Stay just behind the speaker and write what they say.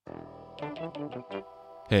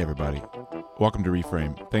Hey everybody, welcome to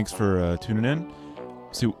Reframe. Thanks for tuning in.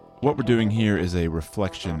 See, what we're doing here is a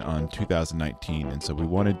reflection on 2019, and so we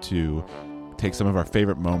wanted to take some of our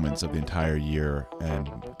favorite moments of the entire year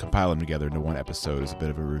and compile them together into one episode as a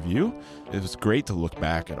bit of a review. It was great to look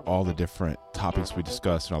back at all the different topics we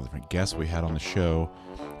discussed and all the different guests we had on the show.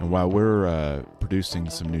 And while we're producing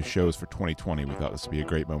some new shows for 2020, we thought this would be a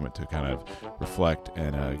great moment to kind of reflect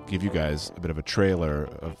and give you guys a bit of a trailer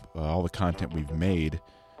of all the content we've made,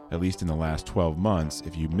 at least in the last 12 months,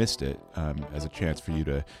 if you missed it, as a chance for you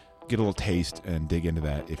to get a little taste and dig into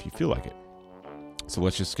that if you feel like it. So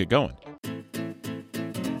let's just get going.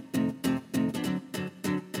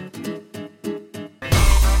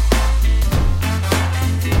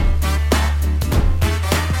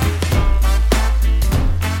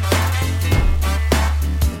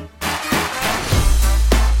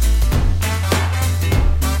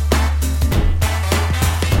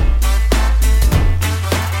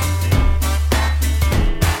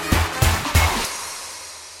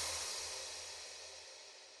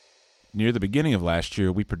 Near the beginning of last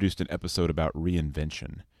year, we produced an episode about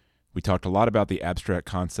reinvention. We talked a lot about the abstract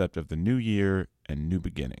concept of the new year and new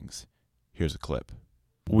beginnings. Here's a clip.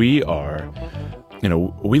 We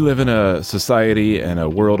live in a society and a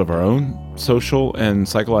world of our own social and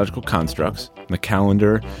psychological constructs. The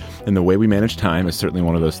calendar and the way we manage time is certainly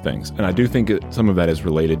one of those things. And I do think some of that is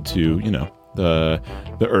related to, the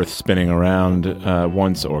Earth spinning around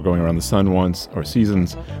once or going around the sun once or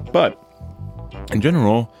seasons. But in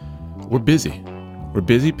general, we're busy. We're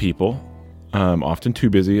busy people, often too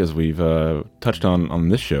busy, as we've touched on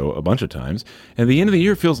this show a bunch of times. And the end of the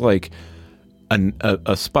year feels like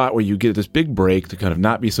a spot where you get this big break to kind of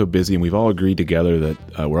not be so busy. And we've all agreed together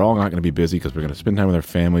that we're all not going to be busy because we're going to spend time with our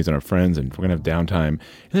families and our friends, and we're going to have downtime.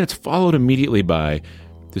 And then it's followed immediately by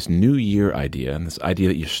this new year idea and this idea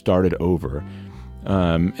that you started over.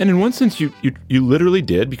 And in one sense, you literally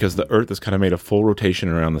did, because the Earth has kind of made a full rotation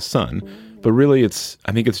around the sun. But really, I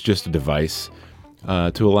think it's just a device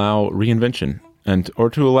to allow reinvention or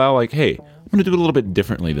to allow, hey, I'm going to do it a little bit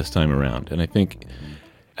differently this time around. And I think,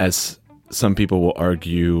 as some people will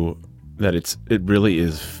argue, that it really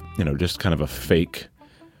is, just kind of a fake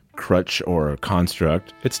crutch or a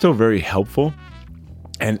construct. It's still very helpful,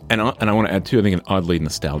 and I want to add too, I think, an oddly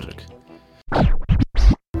nostalgic.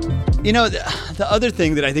 The other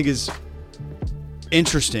thing that I think is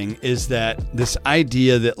interesting is that this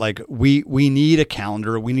idea that we need a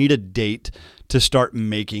calendar, we need a date to start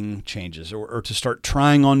making changes or to start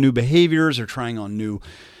trying on new behaviors or trying on new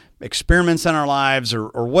experiments in our lives or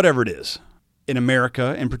whatever it is. In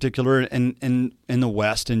America in particular, and in the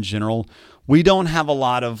West in general, we don't have a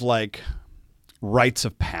lot of rites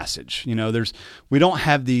of passage. We don't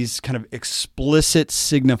have these kind of explicit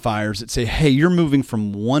signifiers that say, hey, you're moving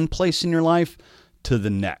from one place in your life to the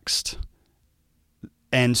next.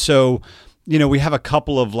 And so, we have a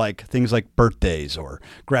couple of things like birthdays or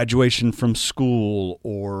graduation from school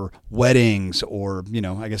or weddings or,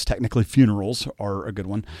 I guess technically funerals are a good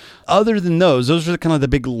one. Other than those are kind of the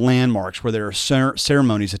big landmarks where there are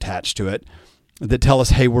ceremonies attached to it that tell us,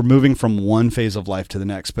 hey, we're moving from one phase of life to the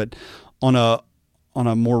next. But on a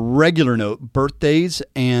more regular note, birthdays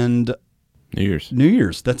and New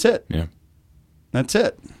Year's, that's it. Yeah. That's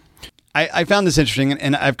it. I found this interesting,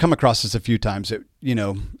 and I've come across this a few times that,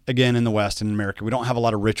 again, in the West and in America, we don't have a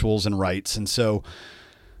lot of rituals and rites. And so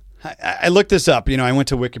I looked this up. I went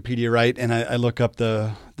to Wikipedia, right? And I look up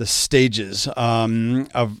the stages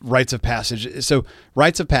of rites of passage. So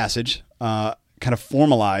rites of passage, kind of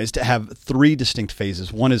formalized, have three distinct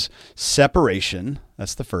phases. One is separation.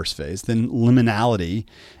 That's the first phase. Then liminality,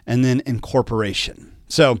 and then incorporation.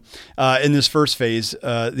 So in this first phase,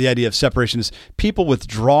 the idea of separation is people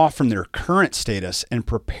withdraw from their current status and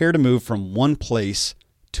prepare to move from one place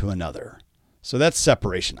to another. So that's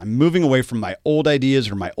separation. I'm moving away from my old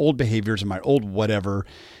ideas or my old behaviors or my old whatever,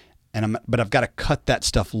 but I've got to cut that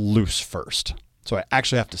stuff loose first. So I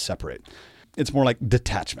actually have to separate. It's more like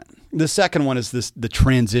detachment. The second one is the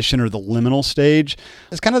transition or the liminal stage.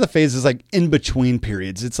 It's kind of the phases in between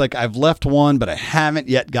periods. It's I've left one, but I haven't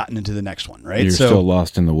yet gotten into the next one, right? You're still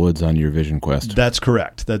lost in the woods on your vision quest. That's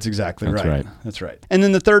correct. That's exactly right. That's right. And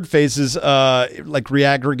then the third phase is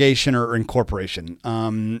reaggregation or incorporation.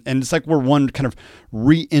 And it's where one kind of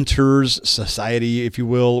re-enters society, if you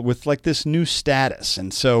will, with this new status.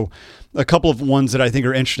 And so a couple of ones that I think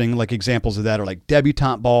are interesting, examples of that are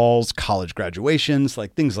debutante balls, college graduations,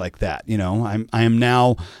 things like that.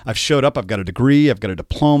 I've showed up, I've got a degree, I've got a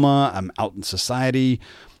diploma, I'm out in society.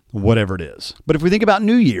 whatever it is. But if we think about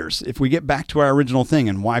New Year's, if we get back to our original thing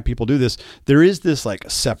and why people do this, there is this like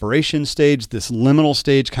separation stage, this liminal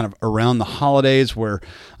stage kind of around the holidays where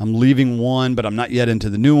I'm leaving one, but I'm not yet into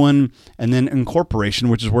the new one. And then incorporation,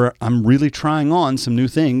 which is where I'm really trying on some new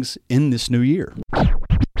things in this new year. A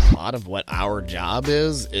lot of what our job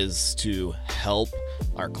is to help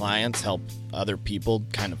our clients, help other people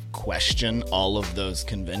kind of question all of those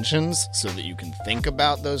conventions so that you can think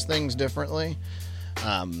about those things differently.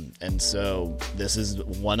 And so this is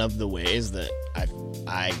one of the ways that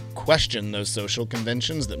I question those social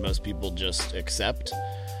conventions that most people just accept,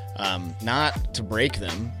 not to break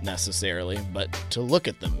them necessarily, but to look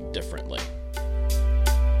at them differently.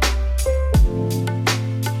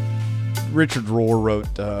 Richard Rohr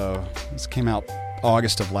wrote, this came out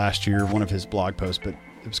August of last year, one of his blog posts, but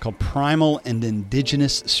it was called Primal and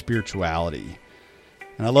Indigenous Spirituality.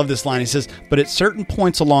 And I love this line. He says, but at certain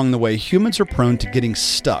points along the way, humans are prone to getting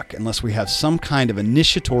stuck unless we have some kind of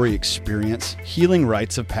initiatory experience, healing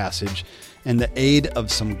rites of passage, and the aid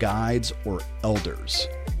of some guides or elders.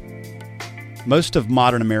 Most of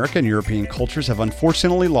modern America and European cultures have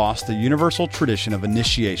unfortunately lost the universal tradition of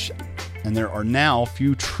initiation, and there are now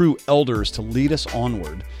few true elders to lead us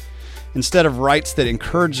onward. Instead of rites that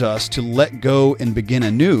encourage us to let go and begin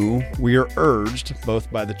anew, we are urged,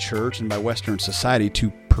 both by the church and by Western society,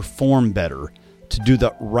 to perform better, to do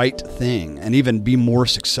the right thing, and even be more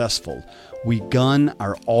successful. We gun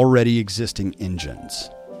our already existing engines.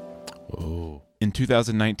 Oh. In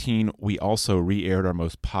 2019, we also re-aired our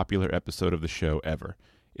most popular episode of the show ever.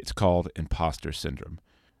 It's called Imposter Syndrome.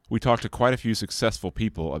 We talked to quite a few successful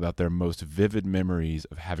people about their most vivid memories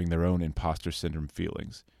of having their own imposter syndrome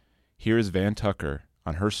feelings. Here is Van Tucker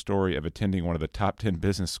on her story of attending one of the top 10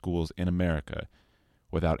 business schools in America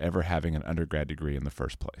without ever having an undergrad degree in the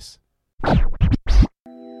first place.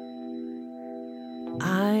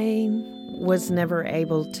 I was never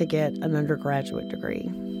able to get an undergraduate degree.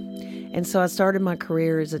 And so I started my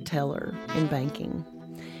career as a teller in banking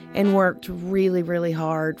and worked really, really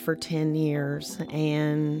hard for 10 years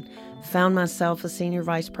and found myself a senior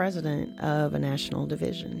vice president of a national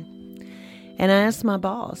division. And I asked my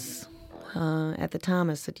boss, at the time,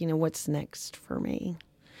 I said, what's next for me?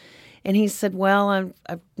 And he said, well,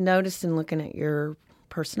 I've noticed in looking at your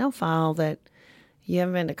personnel file that you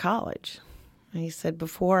haven't been to college. And he said,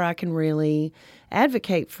 before I can really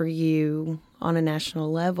advocate for you on a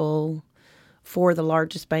national level for the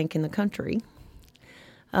largest bank in the country,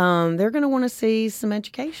 they're going to want to see some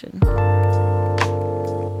education.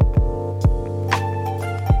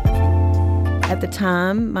 At the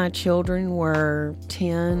time, my children were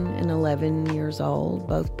 10 and 11 years old,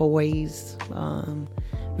 both boys,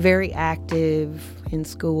 very active in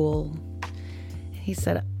school. He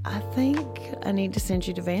said, I think I need to send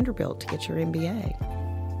you to Vanderbilt to get your MBA.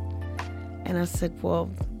 And I said, well,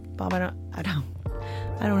 Bob, I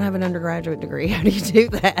don't have an undergraduate degree. How do you do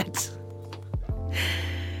that?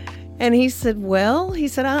 And he said,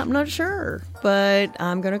 I'm not sure, but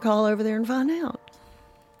I'm going to call over there and find out.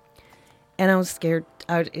 And I was scared.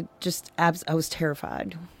 I was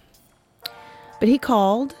terrified. But he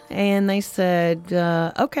called, and they said,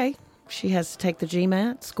 okay, she has to take the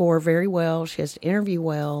GMAT, score very well. She has to interview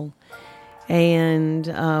well. And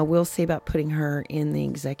we'll see about putting her in the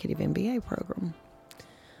executive MBA program,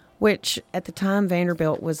 which at the time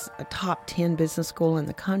Vanderbilt was a top 10 business school in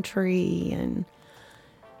the country. And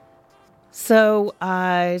so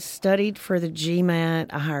I studied for the GMAT.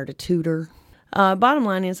 I hired a tutor. Bottom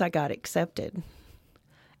line is I got accepted,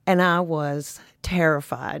 and I was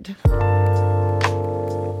terrified.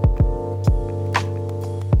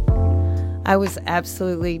 I was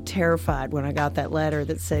absolutely terrified when I got that letter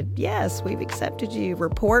that said, yes, we've accepted you.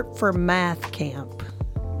 Report for math camp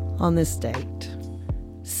on this date.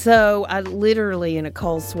 So I literally, in a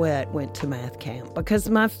cold sweat, went to math camp because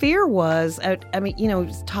my fear was, it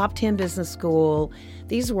was top 10 business school.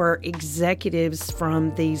 These were executives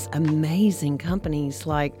from these amazing companies.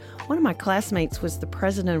 Like one of my classmates was the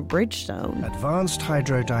president of Bridgestone. Advanced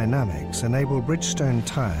hydrodynamics enable Bridgestone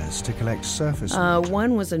tires to collect surface water.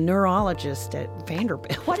 One was a neurologist at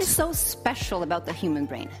Vanderbilt. What is so special about the human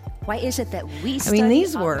brain? Why is it that we study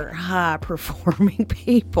these were high-performing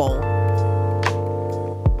people.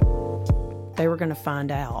 They were going to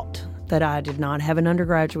find out that I did not have an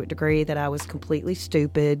undergraduate degree, that I was completely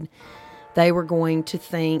stupid. They were going to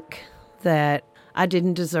think that I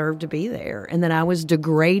didn't deserve to be there and that I was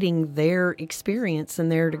degrading their experience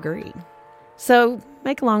and their degree. So,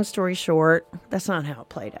 make a long story short, that's not how it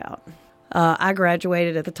played out. I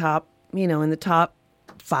graduated at the top, in the top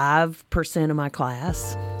 5% of my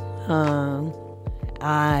class.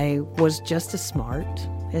 I was just as smart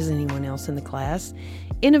as anyone else in the class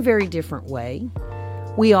in a very different way.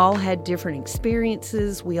 We all had different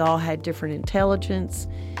experiences. We all had different intelligence.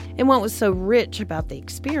 And what was so rich about the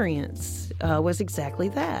experience was exactly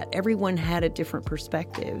that. Everyone had a different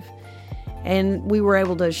perspective. And we were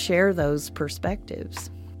able to share those perspectives.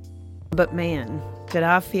 But man, did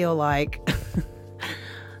I feel like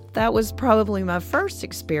that was probably my first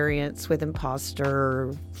experience with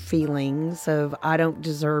imposter feelings of I don't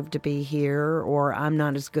deserve to be here, or I'm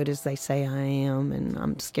not as good as they say I am, and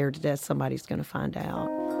I'm scared to death somebody's going to find out.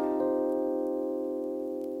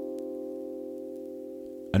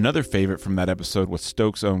 Another favorite from that episode was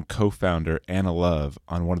Stokes' own co-founder, Anna Love,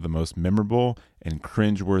 on one of the most memorable and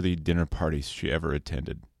cringeworthy dinner parties she ever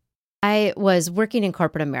attended. I was working in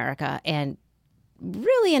corporate America and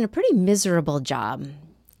really in a pretty miserable job.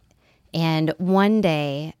 And one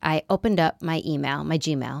day I opened up my email, my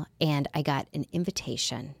Gmail, and I got an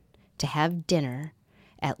invitation to have dinner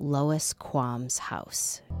at Lois Quam's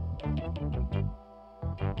house.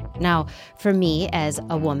 Now, for me as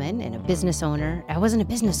a woman and a business owner, I wasn't a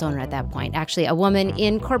business owner at that point, actually a woman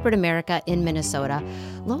in corporate America in Minnesota,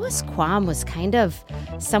 Lois Quam was kind of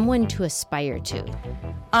someone to aspire to.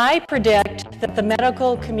 I predict that the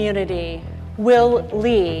medical community will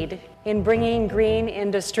lead in bringing green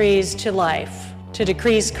industries to life to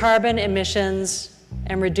decrease carbon emissions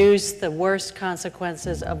and reduce the worst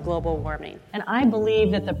consequences of global warming. And I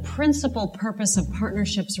believe that the principal purpose of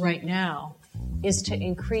partnerships right now is to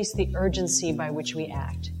increase the urgency by which we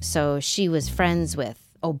act. So she was friends with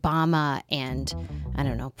Obama and, I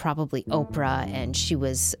don't know, probably Oprah, and she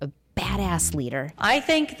was a badass leader. I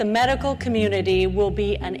think the medical community will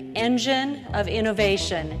be an engine of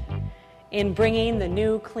innovation in bringing the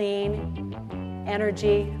new clean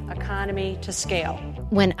energy economy to scale.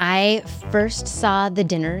 When I first saw the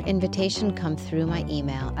dinner invitation come through my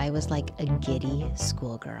email, I was like a giddy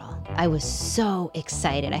schoolgirl. I was so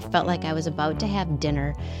excited. I felt like I was about to have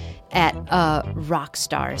dinner at a rock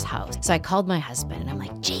star's house. So I called my husband and I'm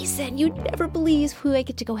like, Jason, you'd never believe who I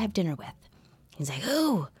get to go have dinner with. He's like,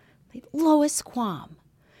 who? Like, Lois Quam.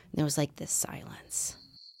 And there was like this silence.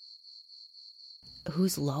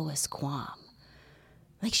 Who's Lois Quam?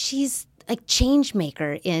 Like, she's like change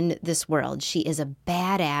maker in this world. She is a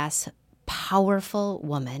badass, powerful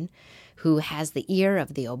woman who has the ear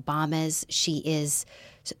of the Obamas. She is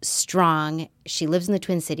strong. She lives in the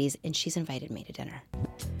Twin Cities, and she's invited me to dinner.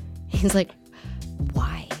 He's like,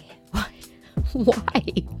 why? Why?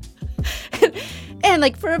 And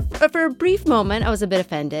like for a brief moment, I was a bit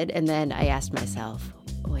offended, and then I asked myself,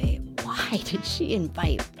 wait, why did she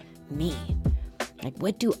invite me? Like,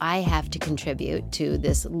 what do I have to contribute to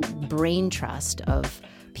this brain trust of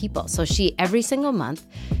people? So every single month,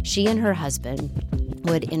 she and her husband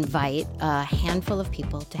would invite a handful of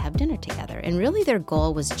people to have dinner together. And really their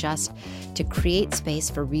goal was just to create space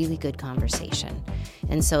for really good conversation.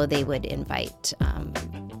 And so they would invite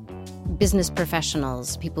business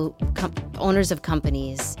professionals, people, owners of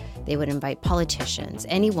companies. They would invite politicians,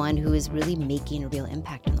 anyone who is really making a real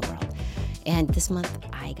impact in the world. And this month,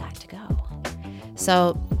 I got to go.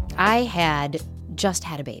 So I had just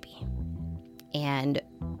had a baby and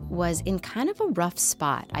was in kind of a rough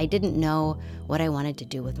spot. I didn't know what I wanted to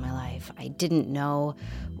do with my life. I didn't know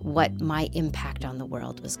what my impact on the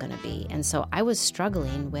world was going to be. And so I was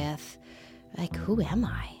struggling with, like, who am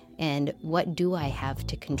I? And what do I have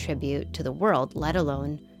to contribute to the world, let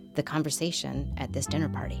alone the conversation at this dinner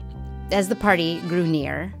party? As the party grew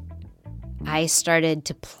near, I started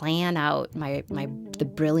to plan out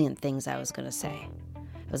the brilliant things I was going to say.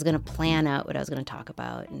 I was going to plan out what I was going to talk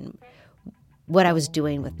about and what I was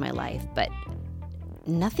doing with my life, but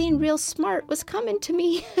nothing real smart was coming to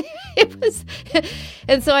me.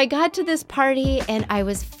 And so I got to this party and I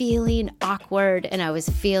was feeling awkward and I was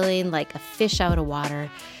feeling like a fish out of water.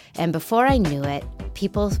 And before I knew it,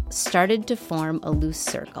 people started to form a loose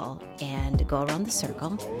circle and go around the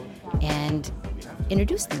circle and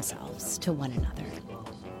introduce themselves to one another.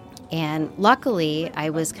 And luckily, I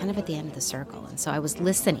was kind of at the end of the circle, and so I was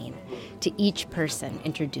listening to each person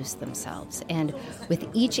introduce themselves. And with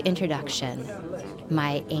each introduction,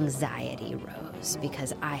 my anxiety rose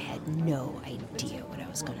because I had no idea what I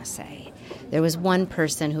was going to say. There was one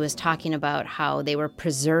person who was talking about how they were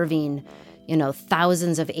preserving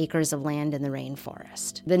thousands of acres of land in the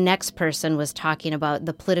rainforest. The next person was talking about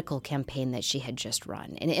the political campaign that she had just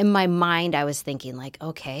run. And in my mind, I was thinking, like,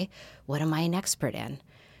 okay, what am I an expert in?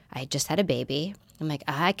 I just had a baby. I'm like,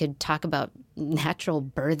 I could talk about natural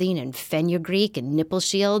birthing and fenugreek and nipple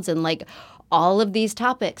shields and like all of these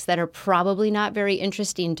topics that are probably not very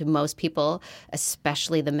interesting to most people,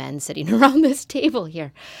 especially the men sitting around this table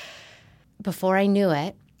here. Before I knew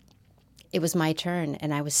it, it was my turn,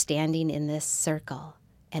 and I was standing in this circle,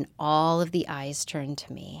 and all of the eyes turned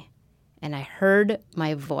to me, and I heard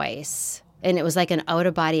my voice, and it was like an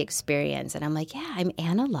out-of-body experience. And I'm like, yeah, I'm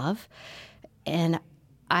Anna Love, and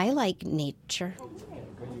I like nature.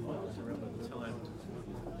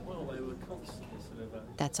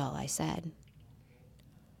 That's all I said.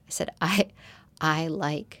 I said, I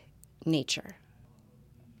like nature.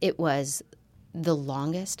 It was the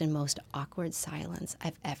longest and most awkward silence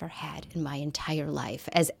I've ever had in my entire life,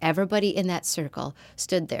 as everybody in that circle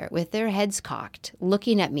stood there with their heads cocked,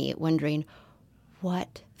 looking at me, wondering,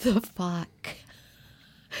 what the fuck?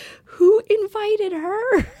 Who invited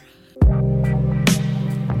her?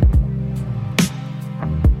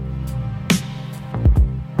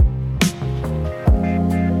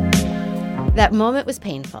 That moment was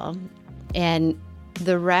painful, and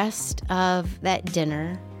the rest of that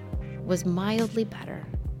dinner was mildly better.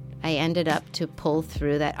 I ended up to pull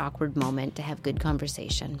through that awkward moment to have good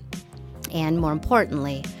conversation. And more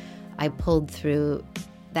importantly, I pulled through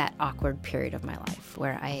that awkward period of my life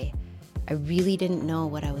where I really didn't know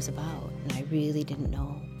what I was about, and I really didn't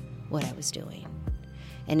know what I was doing.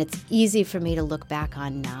 And it's easy for me to look back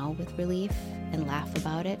on now with relief and laugh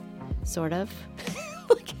about it, sort of.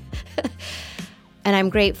 And I'm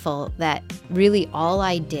grateful that really all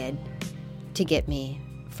I did to get me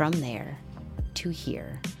from there to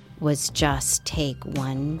here was just take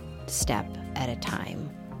one step at a time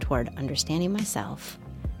toward understanding myself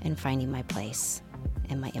and finding my place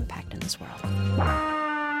and my impact in this world.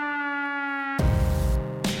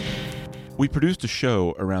 We produced a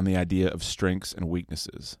show around the idea of strengths and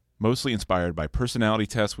weaknesses, mostly inspired by personality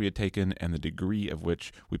tests we had taken and the degree of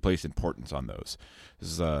which we place importance on those. This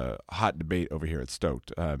is a hot debate over here at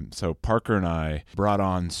Stoked. So Parker and I brought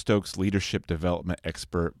on Stokes leadership development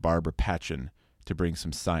expert Barbara Patchen to bring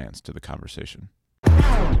some science to the conversation.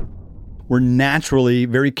 We're naturally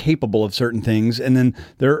very capable of certain things, and then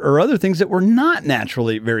there are other things that we're not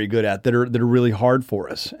naturally very good at that are really hard for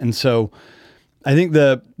us. And so I think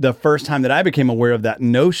the first time that I became aware of that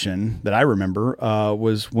notion that I remember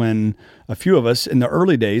was when a few of us in the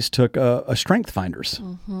early days took a Strength Finders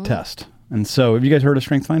test. And so have you guys heard of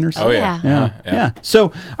Strength Finders? Oh, yeah. Yeah. So,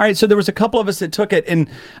 all right. So there was a couple of us that took it, and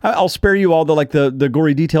I'll spare you all the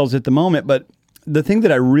gory details at the moment, but the thing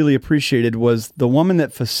that I really appreciated was the woman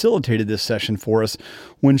that facilitated this session for us.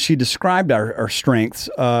 When she described our strengths,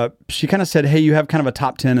 she kind of said, hey, you have kind of a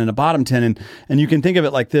top 10 and a bottom 10. And you can think of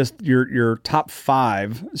it like this. Your top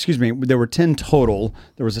 5, there were 10 total.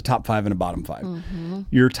 There was a top 5 and a bottom 5. Mm-hmm.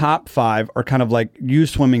 Your top 5 are kind of like you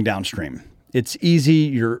swimming downstream. It's easy.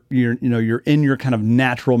 You're in your kind of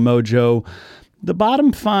natural mojo. The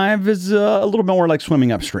bottom 5 is a little bit more like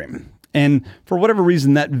swimming upstream. And for whatever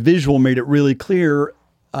reason, that visual made it really clear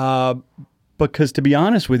because, to be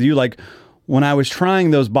honest with you, like when I was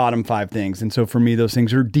trying those bottom 5 things, and so for me, those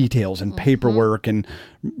things are details and paperwork and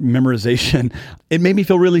memorization, it made me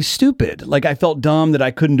feel really stupid. Like I felt dumb that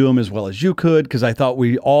I couldn't do them as well as you could because I thought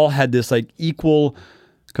we all had this like equal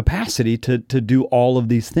capacity to do all of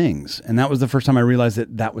these things. And that was the first time I realized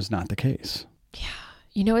that was not the case. Yeah.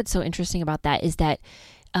 You know what's so interesting about that is that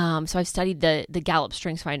so I've studied the Gallup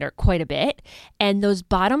StrengthsFinder quite a bit, and those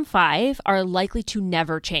bottom 5 are likely to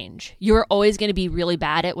never change. You're always going to be really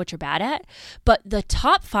bad at what you're bad at, but the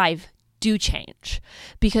top 5 do change,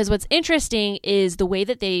 because what's interesting is the way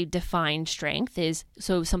that they define strength is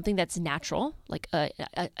so something that's natural, like a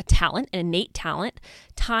talent, an innate talent,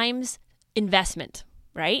 times investment.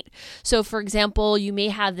 Right? So for example, you may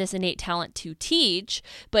have this innate talent to teach,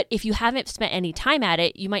 but if you haven't spent any time at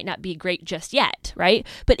it, you might not be great just yet, right?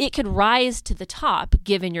 But it could rise to the top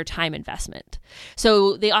given your time investment.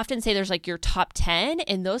 So they often say there's like your top 10,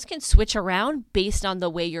 and those can switch around based on the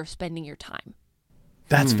way you're spending your time.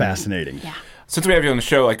 That's fascinating. Yeah. Since we have you on the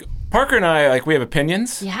show, like Parker and I, like we have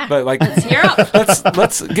opinions. Yeah. But like, let's hear them.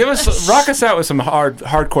 let's rock us out with some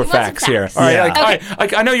hardcore facts here. All right. Yeah.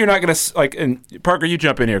 Like, I know you're not gonna like, and Parker, you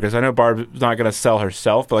jump in here because I know Barb's not gonna sell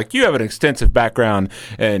herself, but like you have an extensive background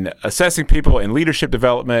in assessing people in leadership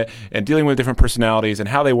development and dealing with different personalities and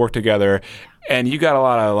how they work together. And you got a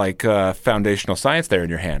lot of like foundational science there in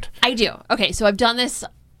your hand. I do. Okay, so I've done this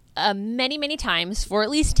many times for at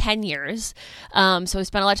least 10 years. So I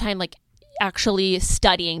spent a lot of time like actually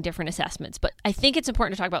studying different assessments. But I think it's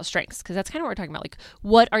important to talk about strengths because that's kind of what we're talking about. Like,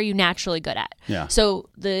 what are you naturally good at? Yeah. So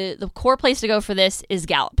the core place to go for this is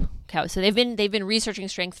Gallup. Okay, so they've been researching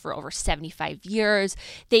strength for over 75 years.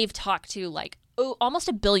 They've talked to like almost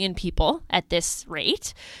 1 billion people at this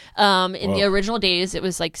rate. In the original days, it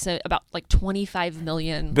was about 25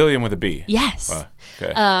 million. Billion with a B. Yes. Wow.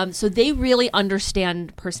 Okay. So they really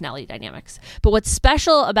understand personality dynamics. But what's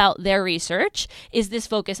special about their research is this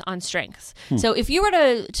focus on strengths. So if you were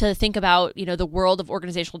to think about, the world of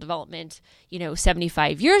organizational development,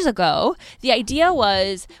 75 years ago, the idea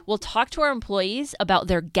was we'll talk to our employees about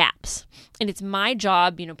their gaps. And it's my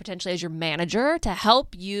job, potentially as your manager, to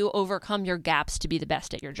help you overcome your gaps to be the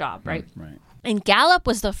best at your job, right? Right. And Gallup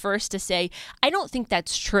was the first to say, I don't think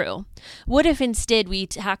that's true. What if instead we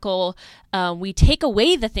take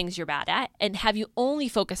away the things you're bad at and have you only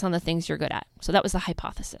focus on the things you're good at? So that was the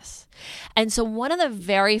hypothesis. And so one of the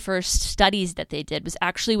very first studies that they did was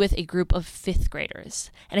actually with a group of 5th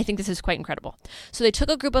graders. And I think this is quite incredible. So they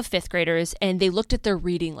took a group of 5th graders and they looked at their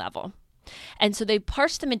reading level. And so they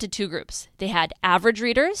parsed them into 2 groups. They had average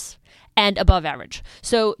readers and above average.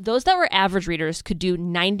 So those that were average readers could do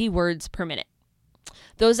 90 words per minute.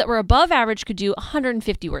 Those that were above average could do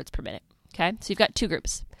 150 words per minute. Okay, so you've got 2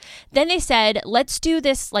 groups. Then they said, let's do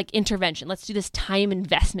this intervention. Let's do this time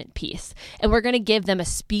investment piece. And we're going to give them a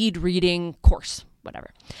speed reading course,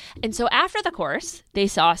 whatever. And so after the course, they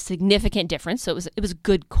saw a significant difference. So it was a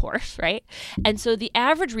good course, right? And so the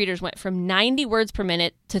average readers went from 90 words per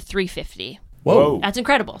minute to 350. Whoa. That's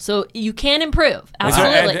incredible. So you can improve.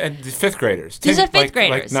 Absolutely. And the 5th graders. These are 5th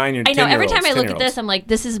graders. Like 9 or 10 I know. Every time I look at 10-year-olds. this, I'm like,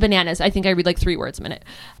 this is bananas. I think I read 3 words a minute.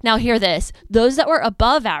 Now hear this. Those that were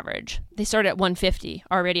above average, they started at 150,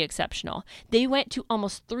 already exceptional. They went to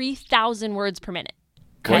almost 3,000 words per minute.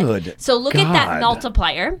 Okay? Good. So look at that God.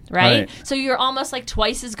 multiplier, right? So you're almost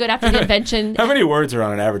twice as good after the invention. How many words are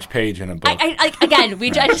on an average page in a book? I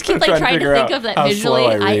just keep trying to think of that how visually.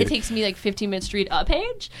 slow I read. It takes me 15 minutes to read a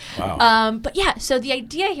page. Wow. But yeah, so the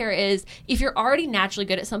idea here is if you're already naturally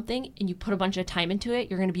good at something and you put a bunch of time into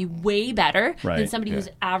it, you're going to be way better than somebody who's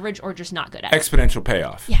average or just not good at it. Exponential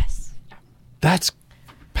payoff. Yes. That's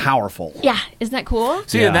powerful. Yeah. Isn't that cool?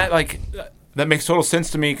 See, and that makes total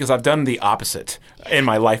sense to me because I've done the opposite in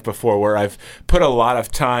my life before where I've put a lot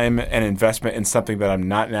of time and investment in something that I'm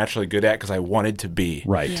not naturally good at because I wanted to be.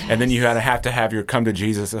 Right. Yes. And then you have to have your come to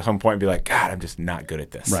Jesus at some point and be like, God, I'm just not good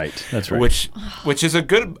at this. Right. That's right. Which is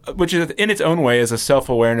in its own way is a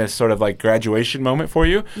self-awareness sort of graduation moment for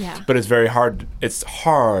you. Yeah. But it's very hard. It's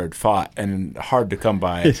hard fought and hard to come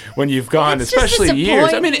by when you've gone, It's especially just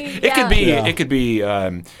years. I mean, disappointing. it could be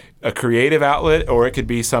a creative outlet, or it could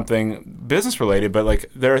be something business related. But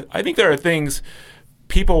I think there are things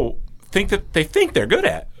people think that they think they're good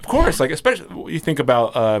at. Of course, especially you think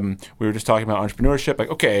about. We were just talking about entrepreneurship.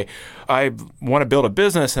 Okay, I want to build a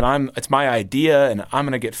business, and it's my idea, and I'm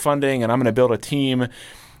going to get funding, and I'm going to build a team,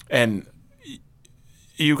 and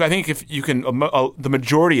I think if you can, the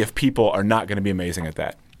majority of people are not going to be amazing at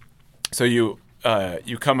that. So you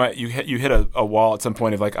hit a wall at some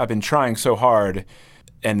point of I've been trying so hard.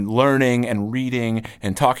 And learning and reading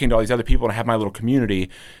and talking to all these other people and I have my little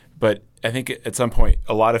community. But I think at some point,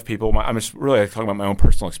 a lot of people, I'm just really talking about my own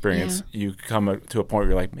personal experience. Yeah. You come to a point where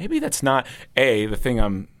you're like, maybe that's not A, the thing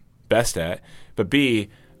I'm best at, but B,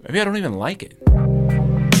 maybe I don't even like it.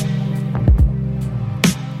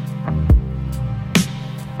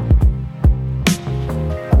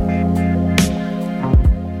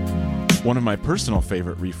 One of my personal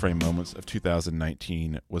favorite Reframe moments of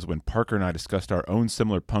 2019 was when Parker and I discussed our own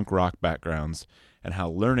similar punk rock backgrounds and how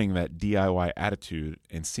learning that DIY attitude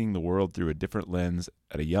and seeing the world through a different lens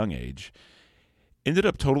at a young age ended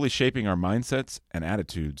up totally shaping our mindsets and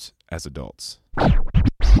attitudes as adults.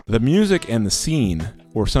 The music and the scene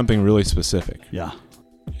were something really specific. Yeah.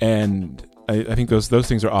 And I think those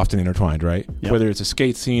things are often intertwined, right? Yep. Whether it's a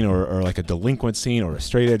skate scene or a delinquent scene or a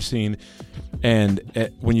straight edge scene. And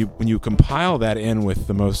when you compile that in with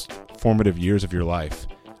the most formative years of your life,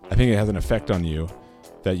 I think it has an effect on you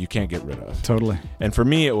that you can't get rid of. Totally. And for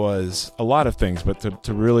me, it was a lot of things, but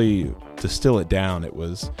to really distill it down, it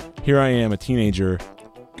was, here I am, a teenager.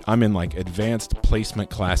 I'm in advanced placement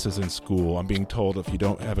classes in school. I'm being told if you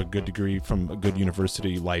don't have a good degree from a good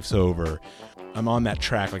university, life's over. I'm on that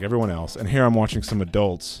track like everyone else. And here I'm watching some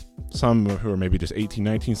adults, some who are maybe just 18,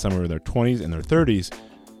 19, some are in their 20s and their 30s,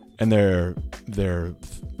 and they're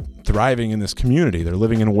thriving in this community. They're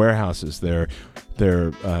living in warehouses. They're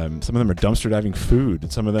some of them are dumpster diving food,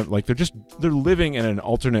 and some of them they're living in an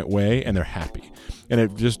alternate way, and they're happy. And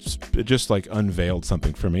it just unveiled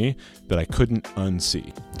something for me that I couldn't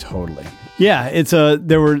unsee. Totally. Yeah, it's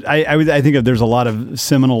I think there's a lot of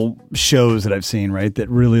seminal shows that I've seen, right, that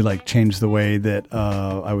really changed the way that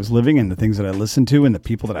I was living and the things that I listened to and the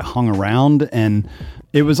people that I hung around. And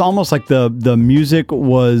it was almost like the music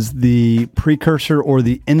was the precursor or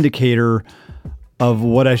the indicator of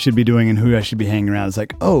what I should be doing and who I should be hanging around. It's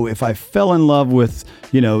like, oh, if I fell in love with,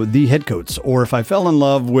 the Headcoats, or if I fell in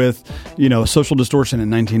love with, Social Distortion in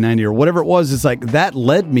 1990 or whatever it was, it's like that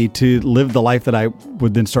led me to live the life that I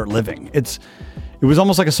would then start living. It was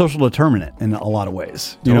almost like a social determinant in a lot of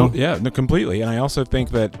ways, Yeah, no, completely. And I also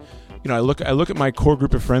think that, I look at my core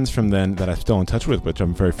group of friends from then that I'm still in touch with, which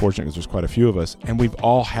I'm very fortunate because there's quite a few of us, and we've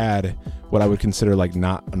all had what I would consider like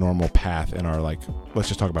not a normal path in our, like, let's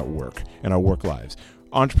just talk about work and our work lives.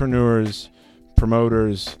 Entrepreneurs,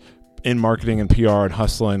 promoters, in marketing and PR and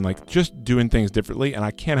hustling, like just doing things differently. And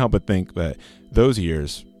I can't help but think that those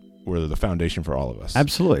years were the foundation for all of us.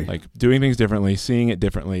 Absolutely. Like doing things differently, seeing it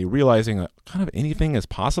differently, realizing that kind of anything is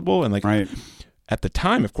possible. And like, right. At the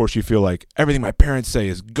time, of course, you feel like everything my parents say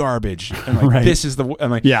is garbage, and like right. this is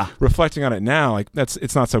and like reflecting on it now, like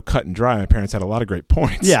it's not so cut and dry. My parents had a lot of great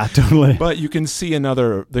points. Yeah, totally. But you can see the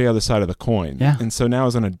other side of the coin. Yeah. And so now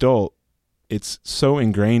as an adult, it's so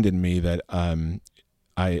ingrained in me that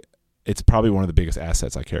it's probably one of the biggest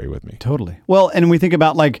assets I carry with me. Totally. Well, and we think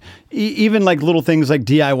about like even like little things like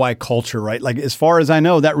DIY culture, right? Like as far as I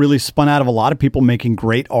know, that really spun out of a lot of people making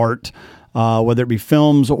great art. Whether it be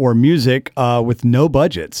films or music, with no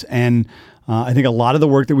budgets. And I think a lot of the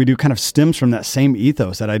work that we do kind of stems from that same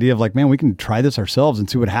ethos, that idea of like, man, we can try this ourselves and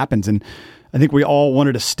see what happens. And I think we all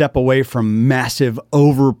wanted to step away from massive,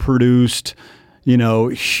 overproduced,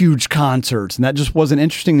 huge concerts. And that just wasn't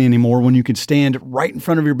interesting anymore when you could stand right in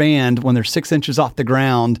front of your band when they're 6 inches off the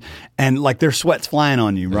ground and like their sweat's flying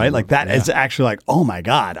on you, right? Like that is actually like, oh my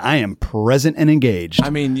God, I am present and engaged.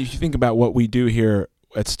 I mean, if you think about what we do here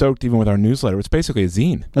at Stoked, even with our newsletter, it's basically a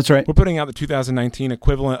zine. That's right. We're putting out the 2019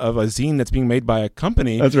 equivalent of a zine that's being made by a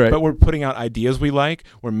company. That's right. But we're putting out ideas we like.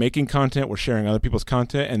 We're making content. We're sharing other people's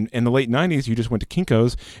content. And in the late 90s, you just went to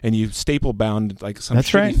Kinko's and you staple bound like some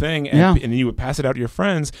shitty thing, and you would pass it out to your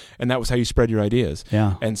friends, and that was how you spread your ideas.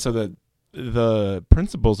 Yeah. And so the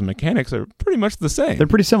principles and mechanics are pretty much the same. They're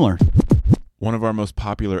pretty similar. One of our most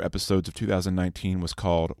popular episodes of 2019 was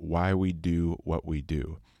called Why We Do What We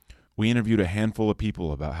Do. We interviewed a handful of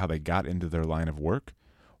people about how they got into their line of work,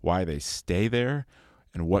 why they stay there,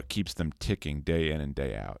 and what keeps them ticking day in and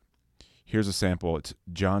day out. Here's a sample. It's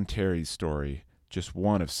John Terry's story, just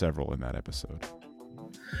one of several in that episode.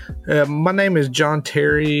 My name is John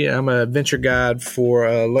Terry. I'm a venture guide for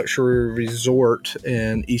a luxury resort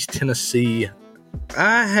in East Tennessee.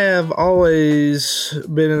 I have always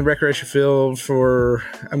been in the recreation field for,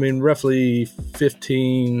 roughly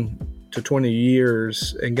 15 to 20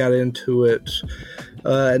 years, and got into it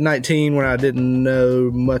at 19 when I didn't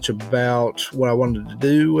know much about what I wanted to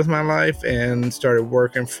do with my life, and started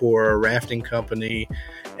working for a rafting company,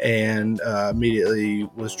 and immediately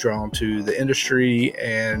was drawn to the industry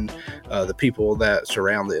and the people that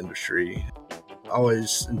surround the industry.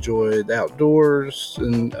 Always enjoyed the outdoors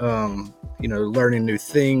and learning new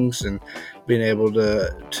things and being able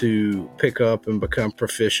to pick up and become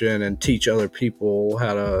proficient and teach other people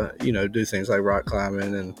how to do things like rock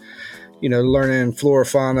climbing and learning flora,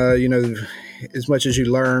 fauna. As much as you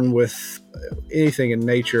learn with anything in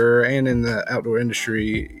nature and in the outdoor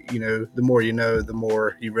industry, the more you know, the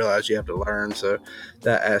more you realize you have to learn. So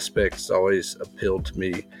that aspect's always appealed to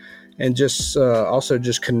me. And just also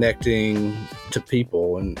just connecting to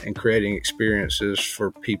people and creating experiences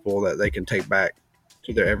for people that they can take back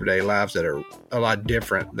to their everyday lives that are a lot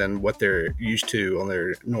different than what they're used to on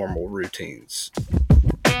their normal routines.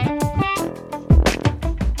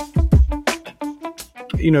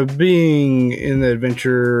 Being in the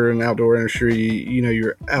adventure and outdoor industry,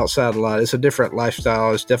 you're outside a lot. It's a different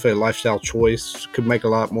lifestyle. It's definitely a lifestyle choice. Could make a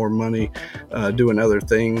lot more money doing other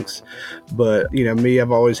things. But, me,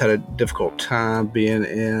 I've always had a difficult time being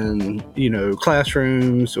in,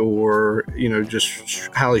 classrooms or,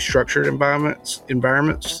 just highly structured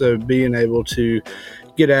environments. So being able to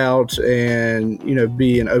get out and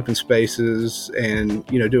be in open spaces and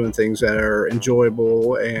doing things that are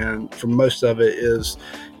enjoyable, and for most of it is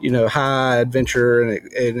high adventure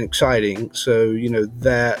and exciting. So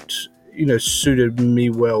that suited me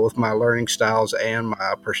well with my learning styles and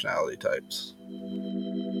my personality types.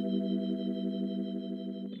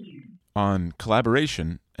 On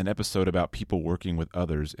Collaboration, an episode about people working with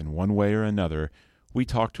others in one way or another, we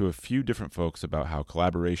talked to a few different folks about how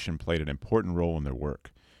collaboration played an important role in their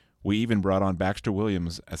work. We even brought on Baxter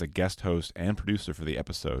Williams as a guest host and producer for the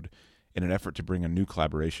episode in an effort to bring a new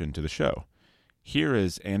collaboration to the show. Here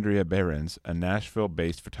is Andrea Behrens, a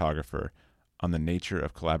Nashville-based photographer, on the nature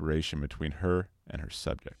of collaboration between her and her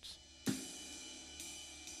subjects.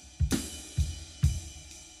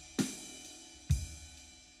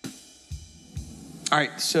 All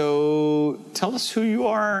right, so tell us who you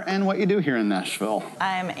are and what you do here in Nashville.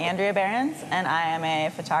 I'm Andrea Behrens, and I am a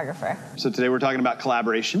photographer. So today we're talking about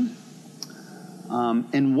collaboration.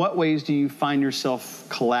 In what ways do you find yourself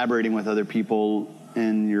collaborating with other people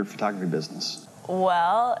in your photography business?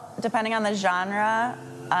 Well, depending on the genre,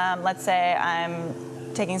 let's say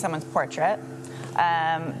I'm taking someone's portrait.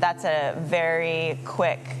 That's a very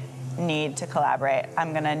quick need to collaborate.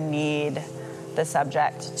 I'm going to need the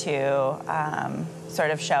subject to sort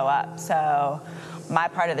of show up. So my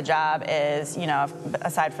part of the job is,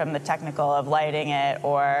 aside from the technical of lighting it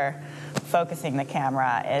or focusing the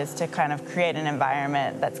camera, is to kind of create an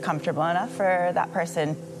environment that's comfortable enough for that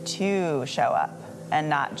person to show up and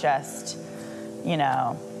not just,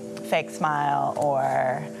 fake smile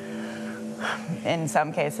or in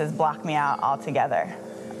some cases block me out altogether.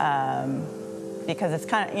 Because it's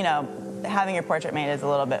kind of, having your portrait made is a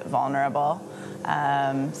little bit vulnerable.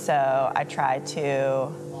 So I try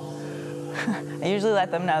to, I usually let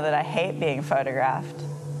them know that I hate being photographed,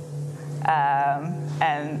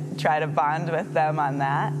 and try to bond with them on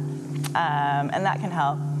that. And that can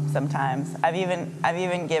help sometimes. I've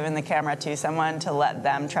even given the camera to someone to let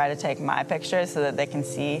them try to take my pictures so that they can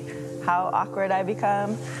see how awkward I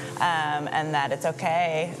become, and that it's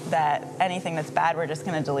okay, that anything that's bad, we're just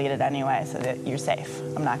gonna delete it anyway so that you're safe.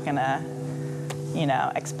 I'm not gonna,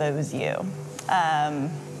 expose you.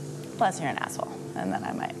 Plus you're an asshole, and then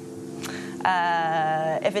I might.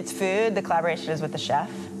 If it's food, the collaboration is with the chef.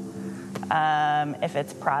 If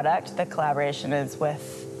it's product, the collaboration is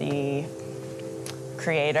with the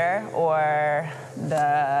creator or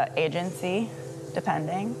the agency,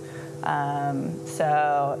 depending.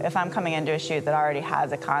 So if I'm coming into a shoot that already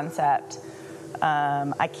has a concept,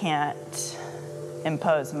 I can't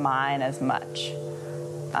impose mine as much.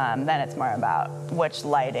 Then it's more about which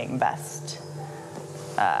lighting best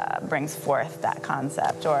brings forth that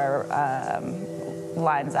concept or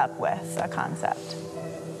lines up with a concept.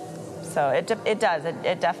 So it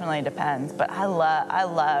definitely depends, but I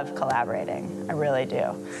love collaborating. I really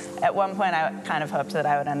do. At one point, I kind of hoped that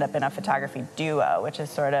I would end up in a photography duo, which is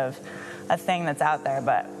sort of a thing that's out there,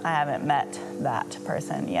 but I haven't met that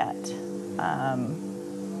person yet.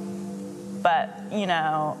 But,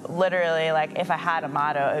 literally, like, if I had a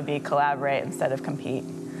motto, it would be collaborate instead of compete.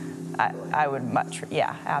 I would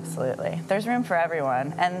absolutely. There's room for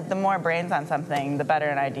everyone, and the more brains on something, the better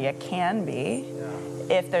an idea can be.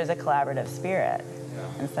 If there's a collaborative spirit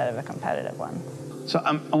instead of a competitive one. So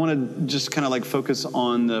I want to just kind of like focus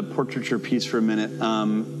on the portraiture piece for a minute.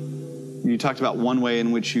 You talked about one way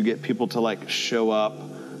in which you get people to like show up.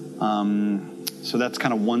 So that's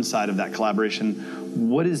kind of one side of that collaboration.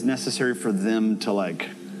 What is necessary for them to like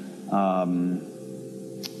to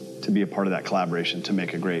be a part of that collaboration to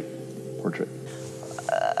make a great portrait?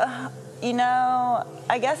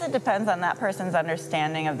 I guess it depends on that person's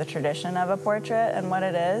understanding of the tradition of a portrait and what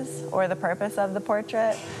it is, or the purpose of the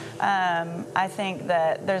portrait. I think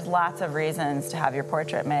that there's lots of reasons to have your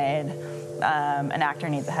portrait made. An actor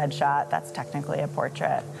needs a headshot, that's technically a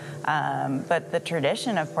portrait. But the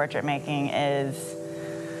tradition of portrait making is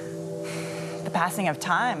the passing of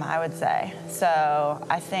time, I would say. So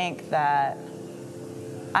I think that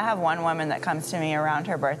I have one woman that comes to me around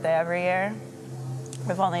her birthday every year.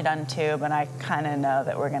 We've only done 2, but I kind of know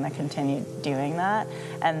that we're going to continue doing that.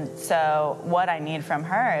 And so what I need from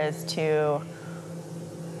her is to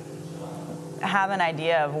have an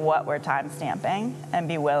idea of what we're time stamping and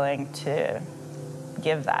be willing to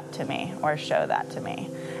give that to me or show that to me.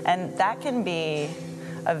 And that can be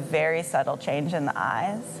a very subtle change in the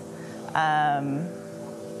eyes.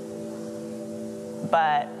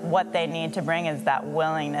 But what they need to bring is that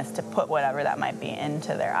willingness to put whatever that might be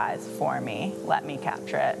into their eyes for me. Let me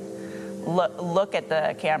capture it. Look at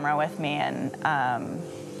the camera with me and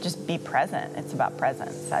just be present. It's about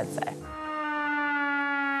presence, I'd say.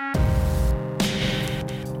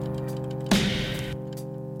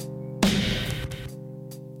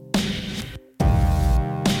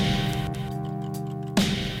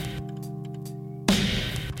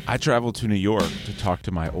 I traveled to New York to talk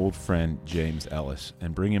to my old friend James Ellis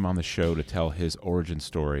and bring him on the show to tell his origin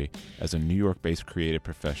story as a New York-based creative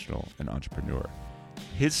professional and entrepreneur.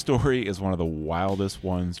 His story is one of the wildest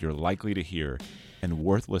ones you're likely to hear and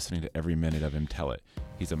worth listening to every minute of him tell it.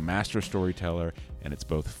 He's a master storyteller, and it's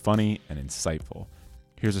both funny and insightful.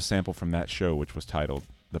 Here's a sample from that show, which was titled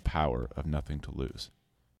The Power of Nothing to Lose.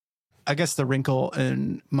 I guess the wrinkle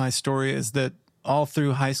in my story is that all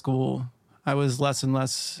through high school, I was less and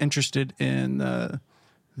less interested in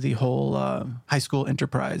the whole high school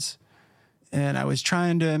enterprise. And I was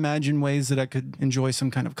trying to imagine ways that I could enjoy some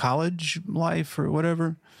kind of college life or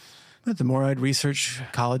whatever. But the more I'd research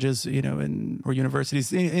colleges, or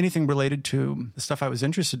universities, anything related to the stuff I was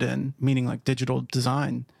interested in, meaning like digital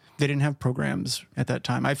design, they didn't have programs at that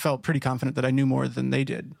time. I felt pretty confident that I knew more than they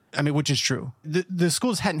did. I mean, which is true. The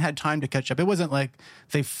schools hadn't had time to catch up. It wasn't like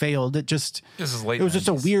they failed. This is late. It was 90s. Just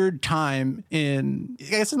a weird time in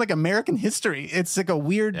like American history. It's like a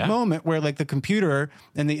weird moment where like the computer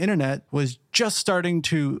and the internet was just starting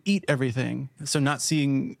to eat everything. So not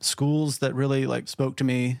seeing schools that really like spoke to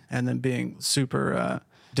me, and then being super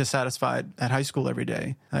dissatisfied at high school every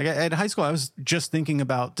day. Like at high school, I was just thinking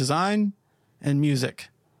about design and music.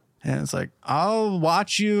 And it's like, I'll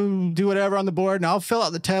watch you do whatever on the board and I'll fill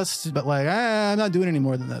out the test, but like, I'm not doing any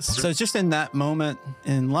more than this. So it's just in that moment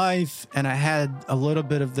in life. And I had a little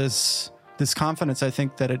bit of this confidence, I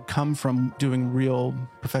think, that had come from doing real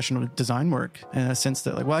professional design work, in a sense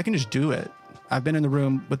that like, well, I can just do it. I've been in the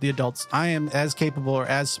room with the adults. I am as capable or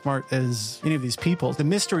as smart as any of these people. The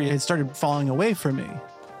mystery had started falling away from me.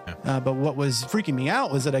 But what was freaking me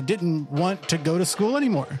out was that I didn't want to go to school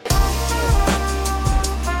anymore.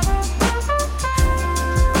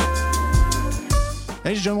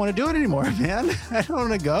 I just don't want to do it anymore, man. I don't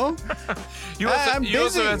want to go. You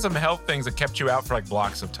also had some health things that kept you out for like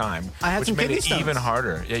blocks of time, which made it even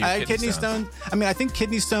harder. Yeah, I had kidney stones. I mean, I think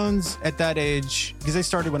kidney stones at that age, because they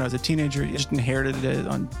started when I was a teenager, you just inherited it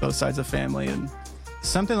on both sides of the family, and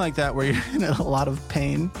something like that where you're in a lot of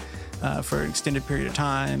pain for an extended period of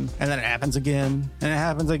time, and then it happens again, and it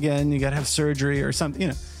happens again. You got to have surgery or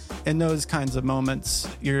something, In those kinds of moments,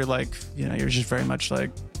 you're like, you're just very much like,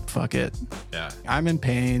 fuck it. Yeah. I'm in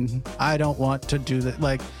pain. I don't want to do that.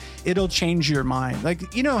 Like, it'll change your mind. Like,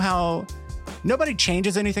 how nobody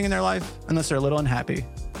changes anything in their life unless they're a little unhappy.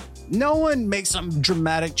 No one makes some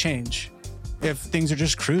dramatic change if things are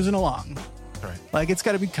just cruising along. Right. Like, it's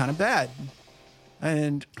got to be kind of bad.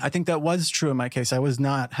 And I think that was true in my case. I was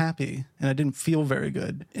not happy and I didn't feel very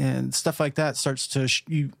good. And stuff like that starts to,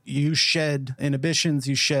 you shed inhibitions,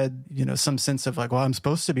 you shed, some sense of like, well, I'm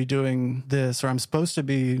supposed to be doing this or I'm supposed to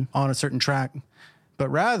be on a certain track. But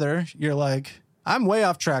rather, you're like, I'm way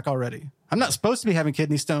off track already. I'm not supposed to be having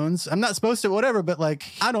kidney stones. I'm not supposed to whatever, but like,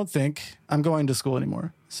 I don't think I'm going to school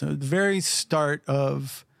anymore. So at the very start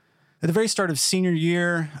of senior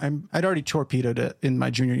year, I'd already torpedoed it in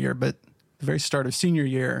my junior year, but the very start of senior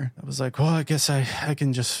year, I was like, well, I guess I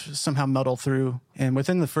can just somehow muddle through. And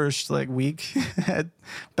within the first week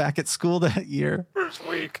back at school that year, first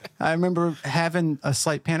week, I remember having a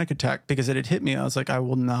slight panic attack because it had hit me. I was like, I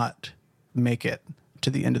will not make it to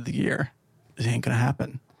the end of the year. It ain't going to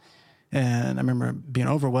happen. And I remember being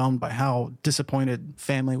overwhelmed by how disappointed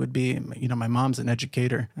family would be. My mom's an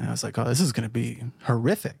educator. And I was like, oh, this is going to be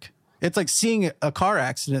horrific. It's like seeing a car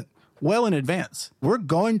accident well in advance. We're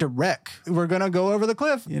going to wreck. We're going to go over the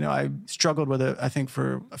cliff. I struggled with it, I think,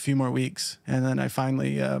 for a few more weeks. And then I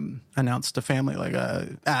finally announced to family, like,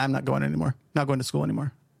 I'm not going anymore. Not going to school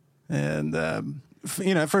anymore. And,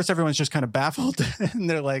 at first everyone's just kind of baffled. And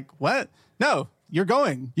they're like, what? No, you're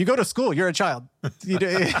going. You go to school. You're a child. You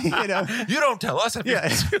don't tell us.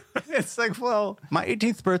 It's like, well, my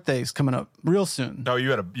 18th birthday is coming up real soon. No, you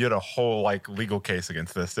had a whole legal case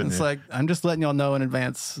against this, didn't you? It's like, I'm just letting y'all know in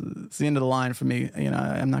advance. It's the end of the line for me.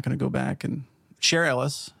 I'm not going to go back. And Cher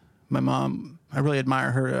Ellis, my mom, I really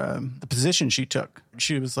admire her, the position she took.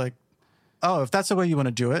 She was like, oh, if that's the way you want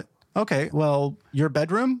to do it, okay, well, your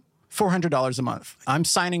bedroom, $400 a month. I'm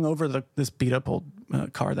signing over this beat up old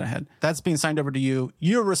car that I had. That's being signed over to you.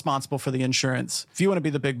 You're responsible for the insurance. If you want to be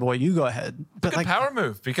the big boy, you go ahead. But good power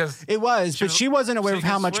move, because it was, but she wasn't aware of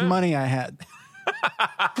how much money I had.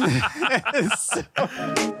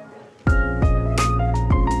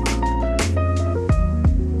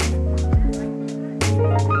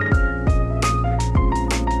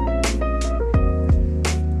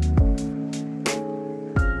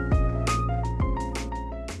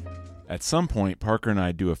 At some point, Parker and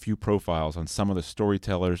I do a few profiles on some of the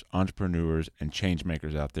storytellers, entrepreneurs, and change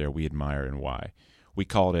makers out there we admire and why. We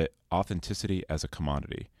called it Authenticity as a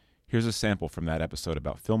Commodity. Here's a sample from that episode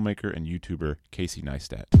about filmmaker and YouTuber Casey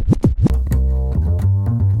Neistat.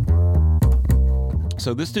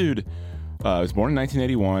 So this dude was born in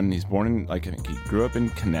 1981. He's born in, he grew up in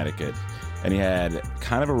Connecticut, and he had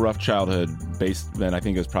kind of a rough childhood based, then I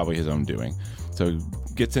think it was probably his own doing. So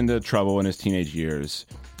gets into trouble in his teenage years.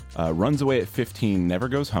 Runs away at 15, never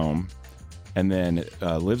goes home, and then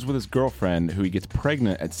lives with his girlfriend, who he gets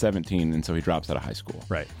pregnant at 17, and so he drops out of high school.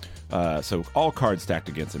 Right. So all cards stacked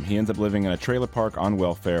against him. He ends up living in a trailer park on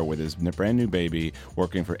welfare with his brand new baby,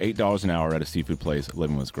 working for $8 an hour at a seafood place,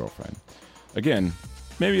 living with his girlfriend. Again,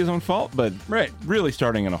 maybe his own fault, but really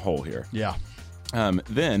starting in a hole here. Yeah.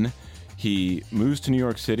 Then He moves to New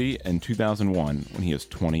York City in 2001 when he is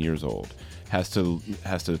 20 years old. Has to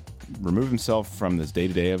remove himself from this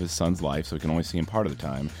day-to-day of his son's life, so he can only see him part of the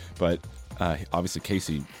time. But obviously,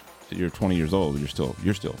 Casey, you're 20 years old. You're still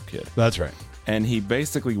a kid. That's right. And he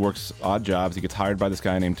basically works odd jobs. He gets hired by this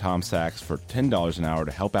guy named Tom Sachs for $10 an hour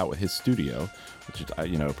to help out with his studio, which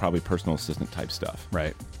is probably personal assistant type stuff.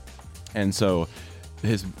 Right. And so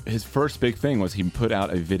his first big thing was he put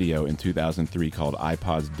out a video in 2003 called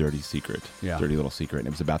iPod's Dirty Secret. Yeah. Dirty Little Secret. And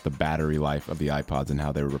it was about the battery life of the iPods and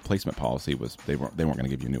how their replacement policy was they weren't going to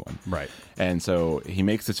give you a new one. Right. And so he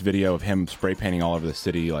makes this video of him spray painting all over the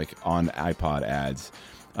city, like on iPod ads.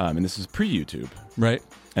 And this is pre-YouTube. Right.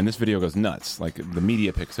 And this video goes nuts. Like, the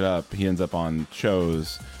media picks it up. He ends up on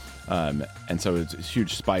shows. And so it's a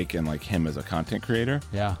huge spike in, like, him as a content creator.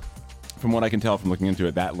 Yeah. From what I can tell from looking into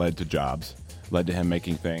it, that led to jobs, led to him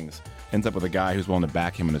making things. Ends up with a guy who's willing to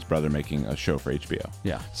back him and his brother making a show for HBO.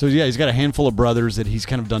 Yeah. So, yeah, he's got a handful of brothers that he's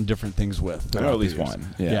kind of done different things with. I know at least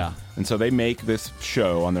one. Yeah. And so they make this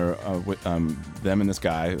show on their, with them and this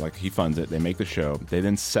guy, like, he funds it. They make the show. They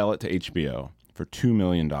then sell it to HBO for $2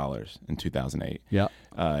 million in 2008. Yeah.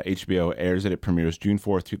 HBO airs it. It premieres June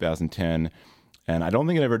 4th, 2010. And I don't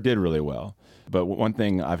think it ever did really well. But one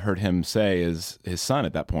thing I've heard him say is his son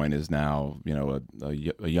at that point is now,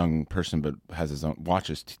 a young person, but has his own,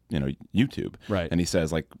 watches, YouTube. Right. And he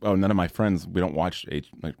says, like, oh, none of my friends, we don't watch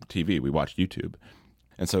TV, we watch YouTube.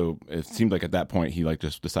 And so it seemed like at that point he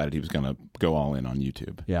just decided he was going to go all in on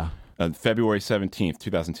YouTube. Yeah. February 17th,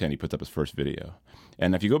 2010, he puts up his first video.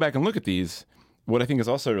 And if you go back and look at these, what I think is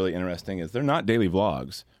also really interesting is they're not daily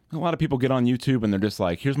vlogs. A lot of people get on YouTube and they're just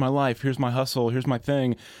like, here's my life, here's my hustle, here's my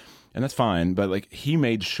thing. And that's fine. But like, he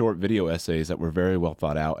made short video essays that were very well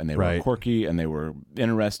thought out, and they were quirky and they were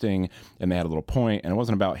interesting and they had a little point, and it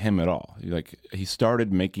wasn't about him at all. He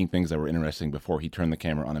started making things that were interesting before he turned the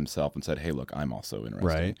camera on himself and said, hey, look, I'm also interesting.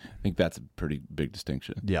 Right. I think that's a pretty big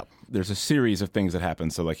distinction. Yep. There's a series of things that happen.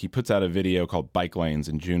 So like, he puts out a video called Bike Lanes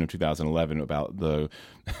in June of 2011 about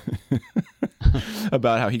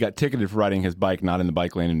about how he got ticketed for riding his bike not in the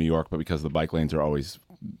bike lane in New York, but because the bike lanes are always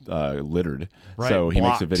littered. Right. So he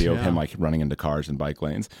Blocked, makes a video of him like running into cars and bike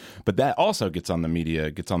lanes. But that also gets on the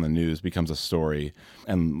media, gets on the news, becomes a story,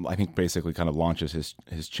 and I think basically kind of launches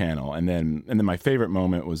his channel. And then my favorite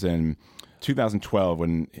moment was in 2012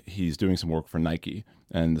 when he's doing some work for Nike.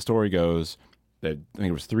 And the story goes that I think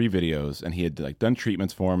it was 3 videos, and he had like done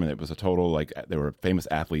treatments for him, and it was a total, like, there were famous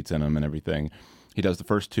athletes in them and everything. He does the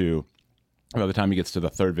first 2. By the time he gets to the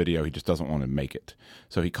 3rd video, he just doesn't want to make it.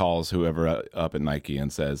 So he calls whoever up at Nike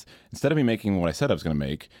and says, instead of me making what I said I was going to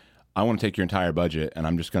make, I want to take your entire budget and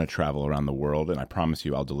I'm just going to travel around the world, and I promise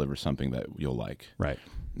you I'll deliver something that you'll like. Right.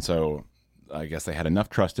 And so I guess they had enough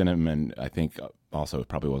trust in him, and I think also it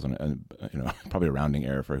probably wasn't probably a rounding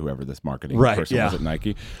error for whoever this marketing person was at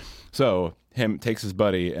Nike. So him takes his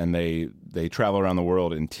buddy and they travel around the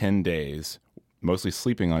world in 10 days, mostly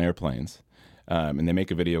sleeping on airplanes. And they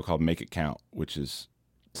make a video called Make It Count, which is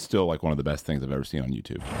still like one of the best things I've ever seen on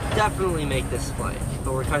YouTube. Definitely make this flight,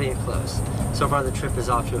 but we're cutting it close. So far the trip is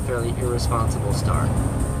off to a fairly irresponsible start.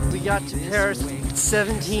 We got to Paris,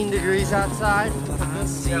 17 degrees outside.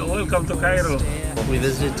 Yeah, welcome to Cairo. We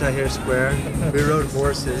visited Tahrir Square. We rode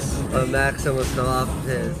horses. Max almost fell off of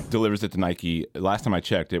his. Delivers it to Nike. Last time I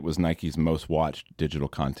checked, it was Nike's most watched digital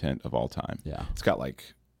content of all time. Yeah. It's got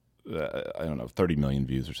like, I don't know, 30 million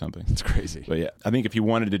views or something. It's crazy. But yeah, I think if you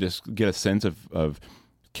wanted to just get a sense of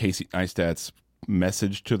Casey Neistat's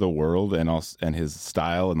message to the world and his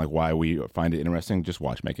style and like why we find it interesting, just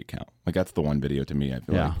watch Make It Count. Like, that's the one video to me I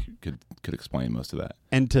feel like could explain most of that.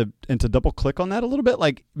 And to double click on that a little bit,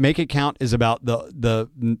 like, Make It Count is about the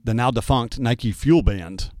now defunct Nike Fuel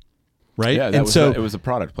Band. Right? Yeah, it was a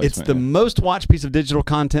product placement. It's the most watched piece of digital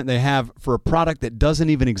content they have for a product that doesn't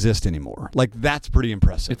even exist anymore. Like, that's pretty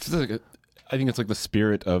impressive. It's like I think it's like the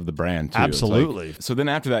spirit of the brand too. Absolutely. So then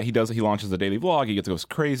after that, he launches a daily vlog. He goes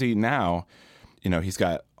crazy. Now, he's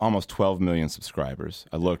got almost 12 million subscribers.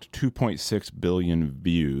 I looked, 2.6 billion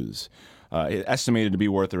views. Estimated to be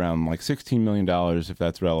worth around like $16 million, if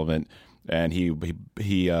that's relevant. And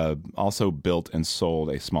he also built and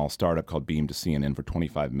sold a small startup called Beam to CNN for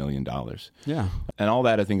 $25 million. Yeah. And all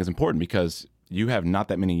that I think is important because you have not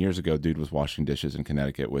that many years ago, dude was washing dishes in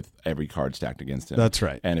Connecticut with every card stacked against him. That's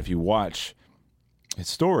right. And if you watch his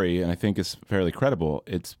story, and I think it's fairly credible,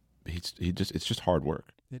 it's just hard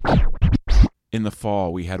work. In the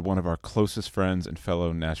fall, we had one of our closest friends and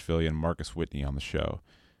fellow Nashvilleian, Marcus Whitney, on the show.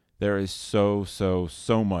 There is so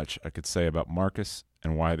much I could say about Marcus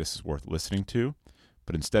and why this is worth listening to,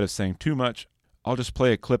 but instead of saying too much, I'll just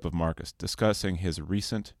play a clip of Marcus discussing his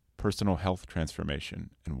recent personal health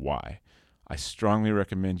transformation and why. I strongly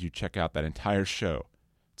recommend you check out that entire show.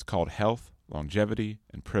 It's called Health, Longevity,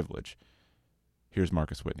 and Privilege. Here's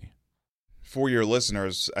Marcus Whitney. For your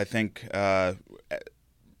listeners, I think,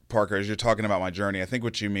 Parker, as you're talking about my journey, I think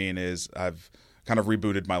what you mean is I've kind of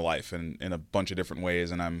rebooted my life in a bunch of different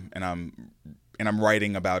ways, and I'm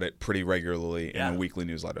writing about it pretty regularly in a weekly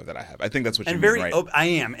newsletter that I have. I think that's what you mean, right? I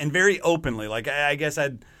am, and very openly. Like I guess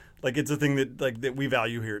it's a thing that we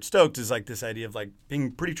value here at Stoked is like this idea of like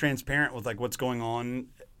being pretty transparent with like what's going on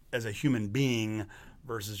as a human being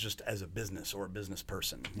versus just as a business or a business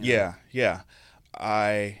person. Yeah.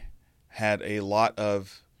 I had a lot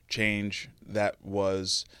of change that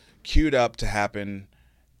was queued up to happen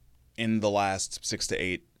in the last 6 to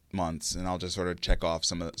 8 months, and I'll just sort of check off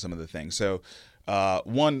some of the things. So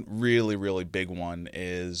one really, really big one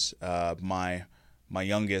is my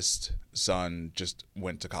youngest son just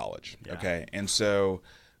went to college. Yeah. Okay, and so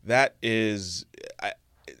that is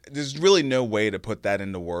there's really no way to put that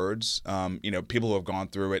into words. People who have gone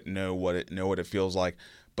through it know what it feels like,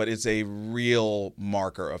 but it's a real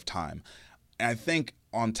marker of time. And I think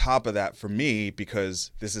on top of that, for me,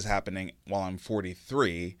 because this is happening while I'm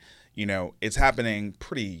 43, it's happening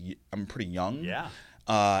I'm pretty young. Yeah.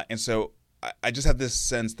 And so I just have this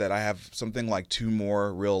sense that I have something like 2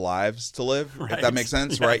 more real lives to live, right. If that makes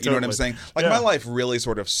sense, right? Totally. You know what I'm saying? Like my life really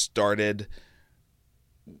sort of started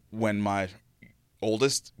when my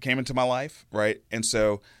oldest came into my life, right? And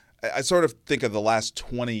so I sort of think of the last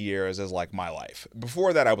 20 years as like my life.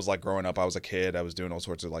 Before that, I was like growing up, I was a kid, I was doing all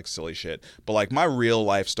sorts of like silly shit. But like my real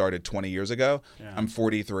life started 20 years ago. Yeah. I'm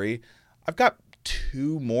 43. I've got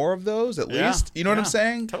 2 more of those at least. You know what I'm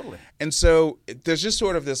saying? Totally. And so there's just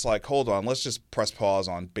sort of this like, hold on, let's just press pause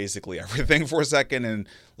on basically everything for a second, and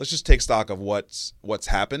let's just take stock of what's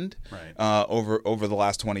happened over the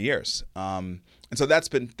last 20 years. And so that's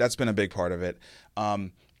been a big part of it. I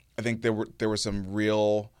think there were some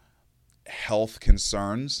real health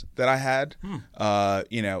concerns that I had.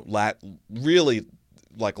 Really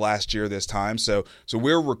like last year this time. So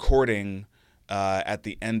we're recording at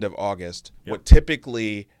the end of August. Yep.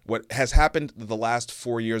 What has happened the last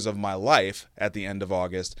 4 years of my life at the end of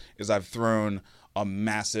August is I've thrown a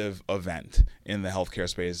massive event in the healthcare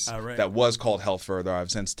space that was called Health Further.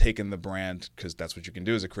 I've since taken the brand, because that's what you can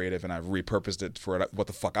do as a creative, and I've repurposed it for what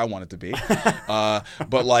the fuck I want it to be.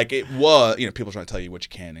 But like it was, people trying to tell you what you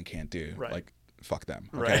can and can't do. Right. Like, fuck them.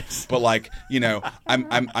 Okay. Right. But like,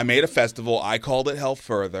 I made a festival. I called it Health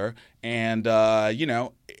Further, and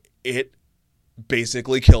it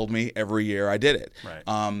basically killed me every year I did it.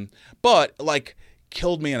 Right. But like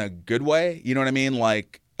killed me in a good way. You know what I mean?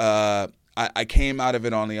 Like, I came out of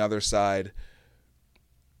it on the other side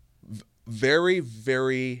very,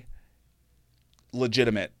 very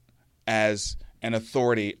legitimate as an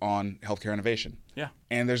authority on healthcare innovation. Yeah.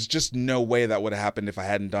 And there's just no way that would have happened if I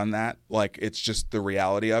hadn't done that. Like, it's just the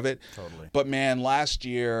reality of it. Totally. But man, last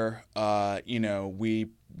year, we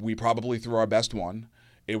probably threw our best one.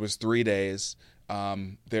 It was 3 days.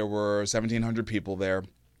 There were 1,700 people there,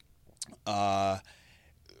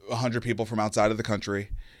 100 people from outside of the country.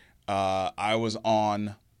 I was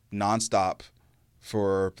on nonstop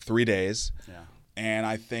for 3 days. Yeah. And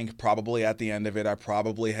I think probably at the end of it, I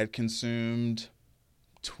probably had consumed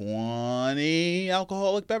 20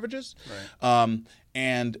 alcoholic beverages. Right.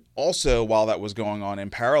 And also, while that was going on in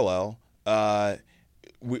parallel,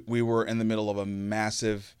 we were in the middle of a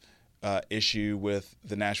massive issue with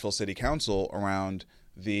the Nashville City Council around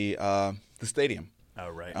the stadium. Oh,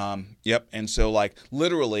 right. Yep. And so, like,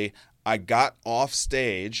 literally, I got off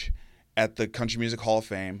stage at the Country Music Hall of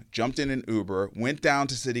Fame, jumped in an Uber, went down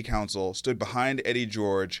to City Council, stood behind Eddie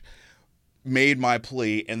George, made my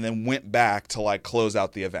plea, and then went back to like close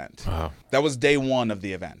out the event. Wow. That was day 1 of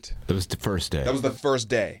the event. That was the first day. That was the first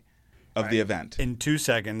day of the event. In 2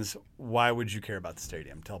 seconds, why would you care about the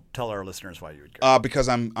stadium? Tell our listeners why you would care. Because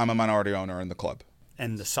I'm a minority owner in the club.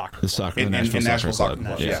 And the soccer club. The Nashville Soccer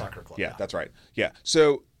Club. Soccer Club. Yeah, that's right. Yeah.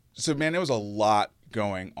 So man, there was a lot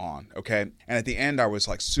going on, okay? And at the end, I was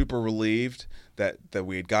like super relieved that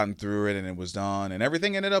we had gotten through it and it was done and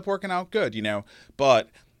everything ended up working out good, But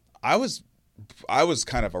I was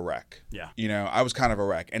kind of a wreck. Yeah. I was kind of a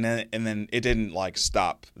wreck. And then it didn't like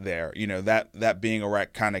stop there. That being a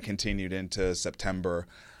wreck kind of continued into September.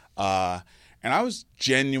 And I was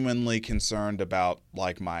genuinely concerned about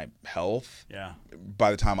like my health. Yeah.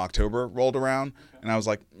 By the time October rolled around, and I was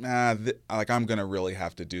like, I'm gonna really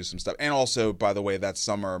have to do some stuff. And also, by the way, that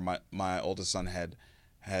summer, my oldest son had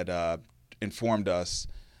informed us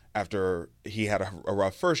after he had a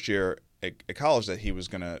rough first year at college that he was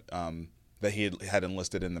gonna that he had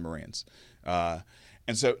enlisted in the Marines.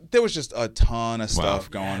 And so there was just a ton of stuff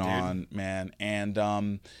Wow. going on, man. And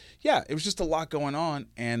it was just a lot going on.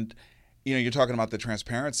 And, you know, you're talking about the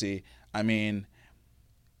transparency. I mean,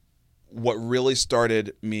 what really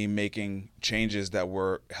started me making changes that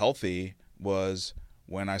were healthy was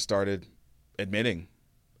when I started admitting,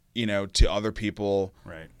 you know, to other people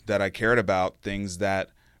that I cared about things that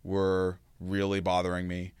were really bothering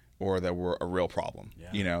me or that were a real problem.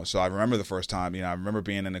 You know, so I remember the first time, you know, I remember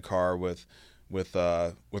being in a car with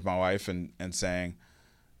my wife and saying,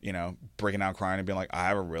 you know, breaking out crying and being like, I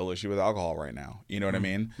have a real issue with alcohol right now. You know what I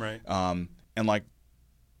mean? Right. And like,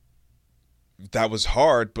 that was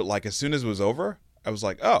hard, but like as soon as it was over, I was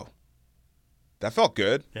like, oh, that felt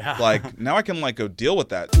good. Yeah. Like now I can like go deal with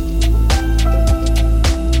that.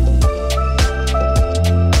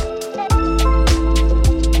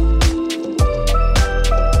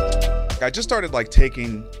 I just started like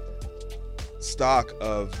taking stock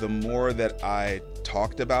of the more that I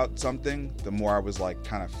talked about something, the more I was like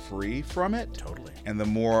kind of free from it. Totally. And the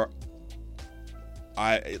more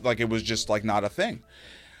I like, it was just like not a thing.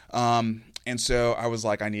 And so I was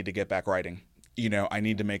like, I need to get back writing. You know, I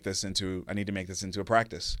need to make this into a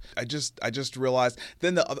practice. I just realized.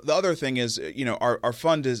 Then the other thing is, you know, our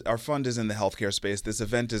fund is in the healthcare space. This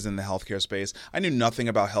event is in the healthcare space. I knew nothing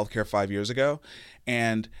about healthcare 5 years ago,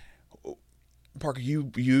 and Parker,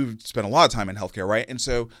 you spent a lot of time in healthcare, right? And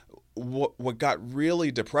so what got really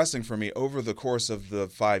depressing for me over the course of the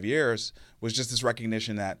 5 years was just this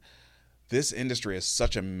recognition that this industry is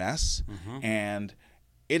such a mess, and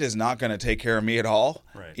it is not going to take care of me at all.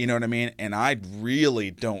 Right. You know what I mean? And I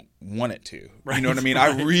really don't want it to. Right. You know what I mean?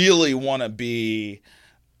 I really want to be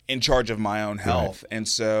in charge of my own health. Right. And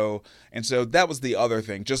so that was the other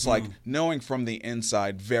thing, just like knowing from the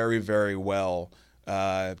inside very, very well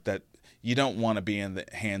that you don't want to be in the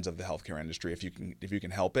hands of the healthcare industry if you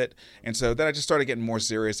can help it. And so then I just started getting more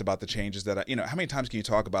serious about the changes that how many times can you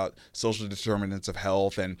talk about social determinants of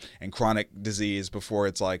health and chronic disease before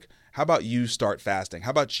it's like, how about you start fasting?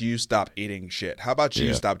 How about you stop eating shit? How about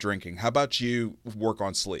you stop drinking? How about you work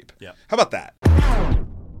on sleep? Yeah. How about that?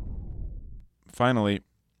 Finally,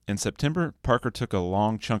 in September, Parker took a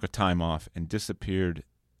long chunk of time off and disappeared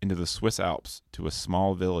into the Swiss Alps to a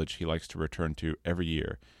small village he likes to return to every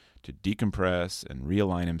year to decompress and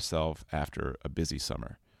realign himself after a busy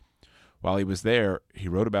summer. While he was there, he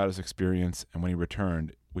wrote about his experience, and when he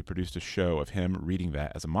returned, we produced a show of him reading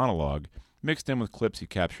that as a monologue, mixed in with clips he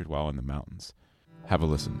captured while in the mountains. Have a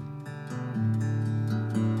listen.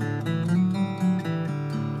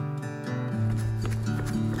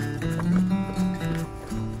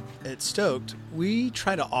 At Stoked, we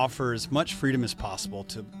try to offer as much freedom as possible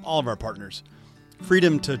to all of our partners.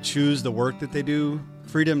 Freedom to choose the work that they do,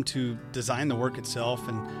 freedom to design the work itself,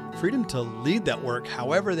 and freedom to lead that work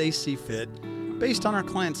however they see fit based on our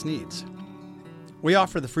clients' needs. We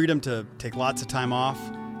offer the freedom to take lots of time off,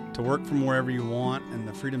 to work from wherever you want, and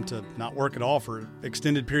the freedom to not work at all for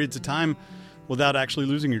extended periods of time without actually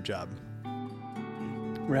losing your job.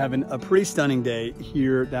 We're having a pretty stunning day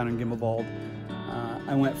here down in Gimmelwald.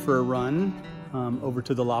 I went for a run over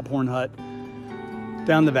to the Lobhorn Hut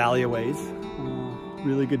down the valley a ways.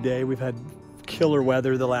 Really good day. We've had killer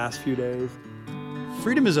weather the last few days.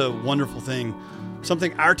 Freedom is a wonderful thing,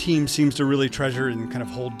 something our team seems to really treasure and kind of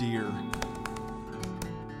hold dear.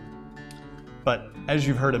 But as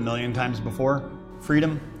you've heard a million times before,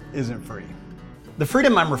 freedom isn't free. The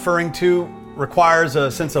freedom I'm referring to requires a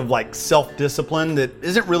sense of self-discipline that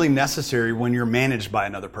isn't really necessary when you're managed by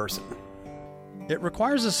another person. It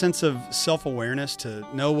requires a sense of self-awareness to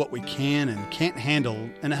know what we can and can't handle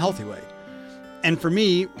in a healthy way. And for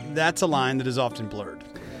me, that's a line that is often blurred.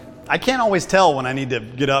 I can't always tell when I need to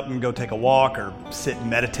get up and go take a walk or sit and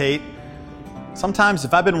meditate. Sometimes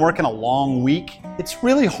if I've been working a long week, it's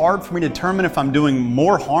really hard for me to determine if I'm doing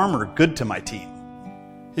more harm or good to my team.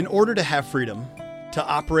 In order to have freedom, to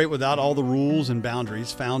operate without all the rules and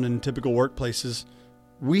boundaries found in typical workplaces,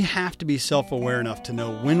 we have to be self-aware enough to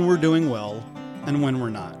know when we're doing well and when we're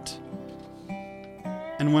not.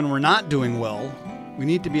 And when we're not doing well, we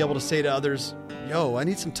need to be able to say to others, yo, I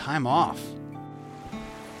need some time off.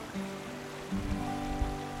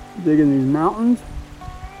 Digging these mountains.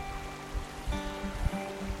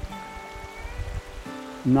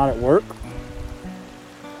 I'm not at work.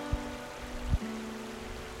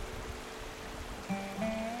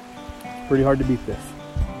 It's pretty hard to beat this.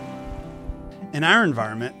 In our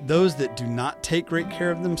environment, those that do not take great care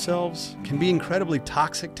of themselves can be incredibly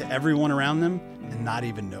toxic to everyone around them and not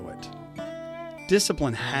even know it.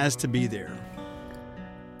 Discipline has to be there.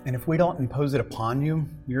 And if we don't impose it upon you,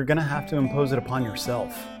 you're going to have to impose it upon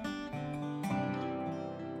yourself.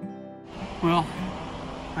 Well,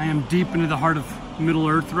 I am deep into the heart of Middle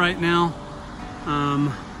Earth right now.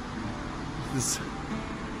 This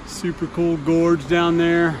super cool gorge down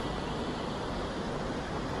there.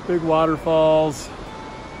 Big waterfalls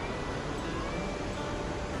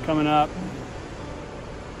coming up.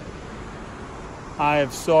 Eye of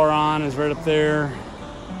Sauron is right up there.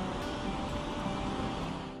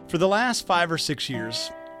 For the last 5 or 6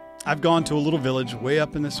 years, I've gone to a little village way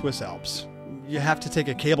up in the Swiss Alps. You have to take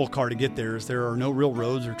a cable car to get there, as there are no real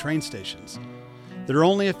roads or train stations. There are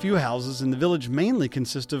only a few houses, and the village mainly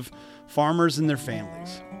consists of farmers and their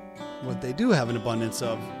families. What they do have an abundance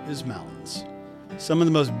of is mountains. Some of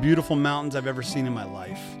the most beautiful mountains I've ever seen in my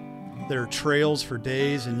life. There are trails for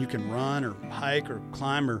days, and you can run or hike or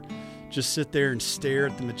climb or just sit there and stare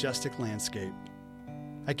at the majestic landscape.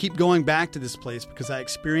 I keep going back to this place because I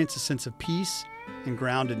experience a sense of peace and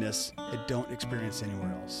groundedness I don't experience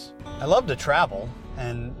anywhere else. I love to travel,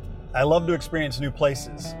 and I love to experience new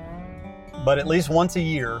places. But at least once a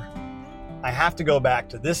year, I have to go back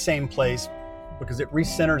to this same place because it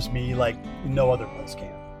recenters me like no other place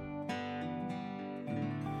can.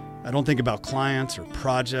 I don't think about clients or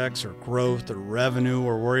projects or growth or revenue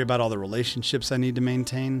or worry about all the relationships I need to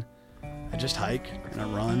maintain. I just hike and I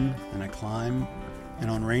run and I climb. And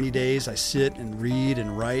on rainy days, I sit and read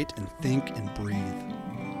and write and think and breathe.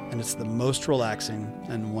 And it's the most relaxing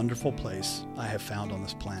and wonderful place I have found on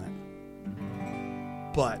this planet.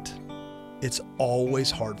 But it's always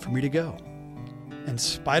hard for me to go. In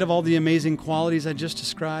spite of all the amazing qualities I just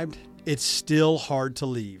described, it's still hard to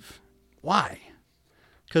leave. Why?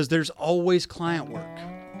 Because there's always client work.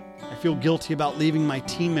 I feel guilty about leaving my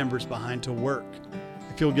team members behind to work.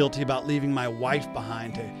 I feel guilty about leaving my wife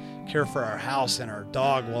behind to care for our house and our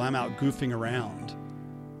dog while I'm out goofing around.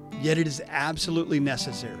 Yet it is absolutely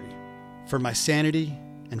necessary for my sanity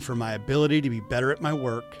and for my ability to be better at my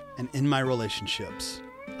work and in my relationships.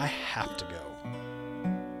 I have to go.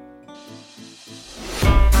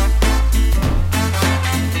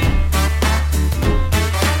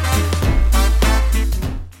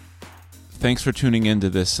 Thanks for tuning in to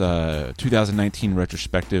this 2019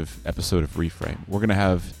 retrospective episode of Reframe. We're going to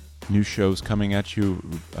have new shows coming at you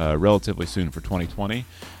relatively soon for 2020.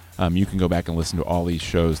 You can go back and listen to all these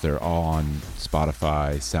shows. They're all on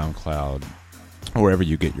Spotify, SoundCloud, or wherever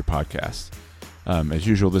you get your podcasts. As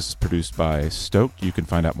usual, this is produced by Stoked. You can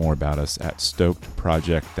find out more about us at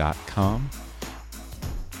stokedproject.com.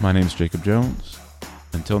 My name is Jacob Jones.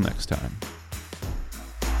 Until next time.